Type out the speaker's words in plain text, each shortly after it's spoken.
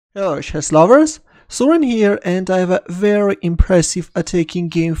Hello chess lovers, Suren here, and I have a very impressive attacking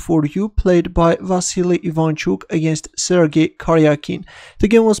game for you played by Vassily Ivanchuk against Sergey Karjakin. The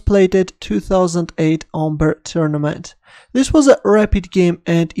game was played at 2008 Amber tournament. This was a rapid game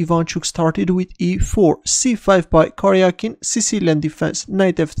and Ivanchuk started with e4, c5 by Karjakin, Sicilian defense,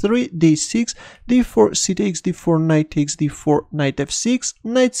 knight f3, d6, d4, c takes d4, knight takes d4, knight f6,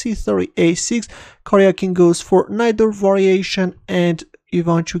 knight c3, a6, Karjakin goes for knight door variation and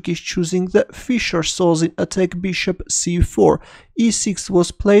Ivanchuk is choosing the Fischer-Sozin attack bishop c4. e6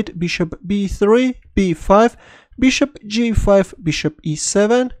 was played, bishop b3, b5, bishop g5, bishop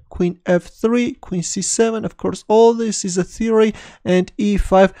e7, queen f3, queen c7. Of course, all this is a theory, and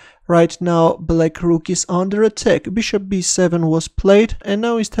e5. Right now, black rook is under attack. Bishop b7 was played, and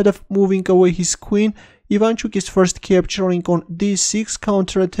now instead of moving away his queen, Ivanchuk is first capturing on d6,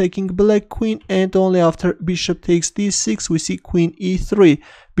 counter-attacking black queen, and only after bishop takes d6 we see queen e3,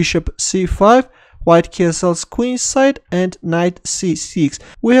 bishop c5, white castles queenside, and knight c6.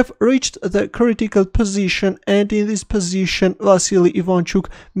 We have reached the critical position, and in this position Vassily Ivanchuk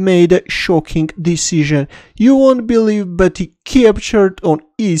made a shocking decision. You won't believe, but he captured on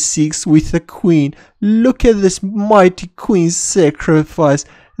e6 with a queen. Look at this mighty queen sacrifice.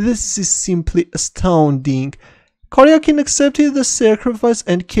 This is simply astounding. Karjakin accepted the sacrifice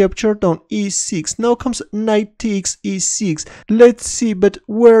and captured on e6. Now comes knight takes e6. Let's see, but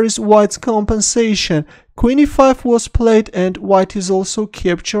where is white's compensation? Queen e5 was played and white is also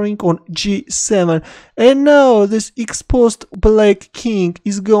capturing on g7. And now this exposed black king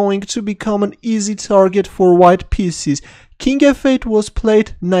is going to become an easy target for white pieces. King f8 was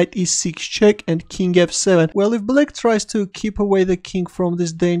played, knight e6 check, and king f7. Well, if black tries to keep away the king from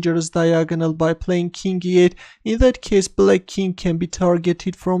this dangerous diagonal by playing king e8, in that case black king can be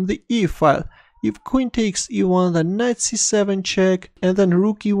targeted from the e file. If queen takes e1, then knight c7 check, and then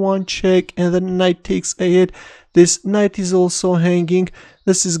rook e1 check, and then knight takes a8. This knight is also hanging.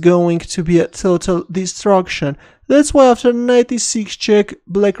 This is going to be a total destruction. That's why after knight e6 check,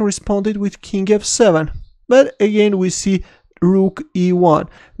 black responded with king f7. But again we see rook e1.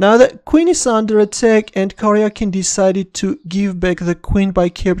 Now the queen is under attack and Karjakin decided to give back the queen by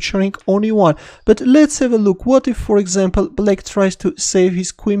capturing on e1. But let's have a look. What if, for example, black tries to save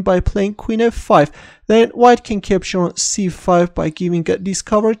his queen by playing queen f5? Then white can capture on c5 by giving a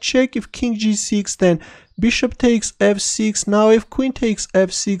discover check. If king g6, then bishop takes f6. Now if queen takes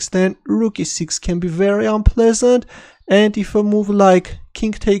f6, then rook e6 can be very unpleasant. And if a move like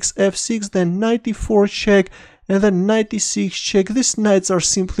king takes f6, then knight e4 check, and then knight e6 check. These knights are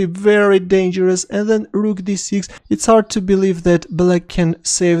simply very dangerous, and then rook d6. It's hard to believe that black can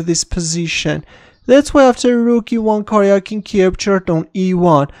save this position. That's why after rook e1, Karjakin captured on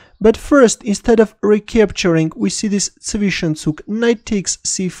e1. But first, instead of recapturing, we see this Fischer-Sozin, knight takes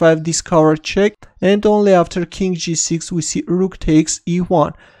c5, discover check, and only after king g6 we see rook takes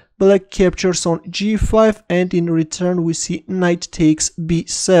e1. Black captures on g5, and in return we see knight takes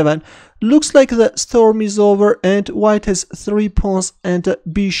b7. Looks like the storm is over and white has 3 pawns and a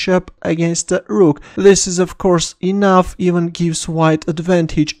bishop against a rook. This is of course enough, even gives white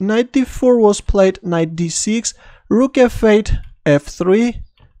advantage. Knight d4 was played, knight d6, rook f8, f3,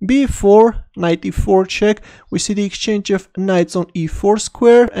 b4, knight e4 check. We see the exchange of knights on e4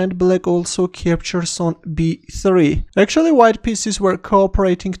 square, and black also captures on b3. Actually, white pieces were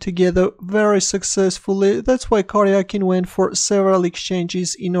cooperating together very successfully. That's why Karjakin went for several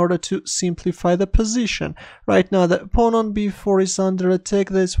exchanges in order to simplify the position. Right now the pawn on b4 is under attack.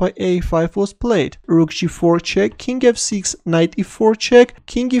 That's why a5 was played. Rook g4 check, king f6, knight e4 check,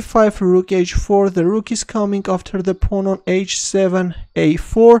 king e5, rook h4. The rook is coming after the pawn on h7,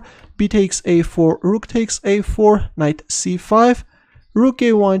 a4, b takes a4, rook takes a4, knight c5, rook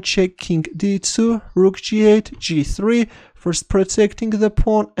a1 check, king d2, rook g8, g3, first protecting the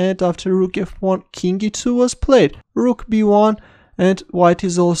pawn, and after rook f1, king e2 was played, rook b1, and white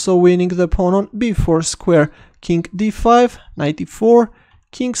is also winning the pawn on b4 square, king d5, knight e4,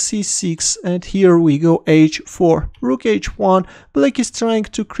 king c6, and here we go h4, rook h1. Black is trying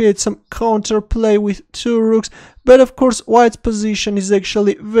to create some counterplay with two rooks, but of course white's position is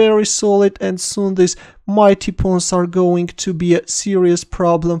actually very solid, and soon these mighty pawns are going to be a serious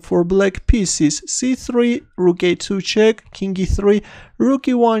problem for black pieces. c3, rook a2 check, king e3, rook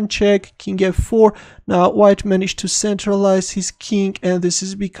e1 check, king f4. Now white managed to centralize his king, and this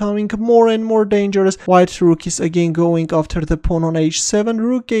is becoming more and more dangerous. White rook is again going after the pawn on h7,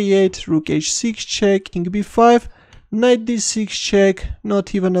 rook a8, rook h6 check, king b5, knight d6 check,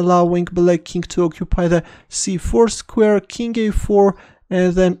 not even allowing black king to occupy the c4 square, king a4,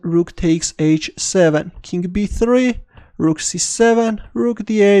 and then rook takes h7, king b3, rook c7, rook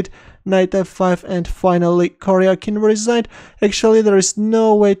d8, knight f5, and finally Karjakin resigned. Actually, there is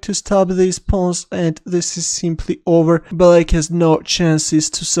no way to stop these pawns, and this is simply over. Black has no chances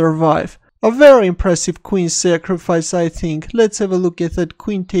to survive. A very impressive queen sacrifice, I think. Let's have a look at that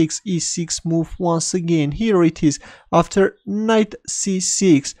queen takes e6 move once again. Here it is. After knight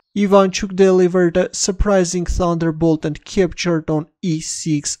c6, Ivanchuk delivered a surprising thunderbolt and captured on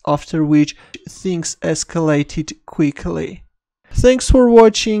e6, after which things escalated quickly. Thanks for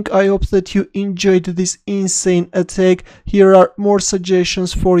watching. I hope that you enjoyed this insane attack. Here are more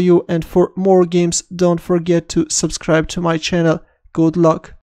suggestions for you, and for more games, don't forget to subscribe to my channel. Good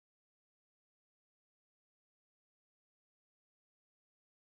luck.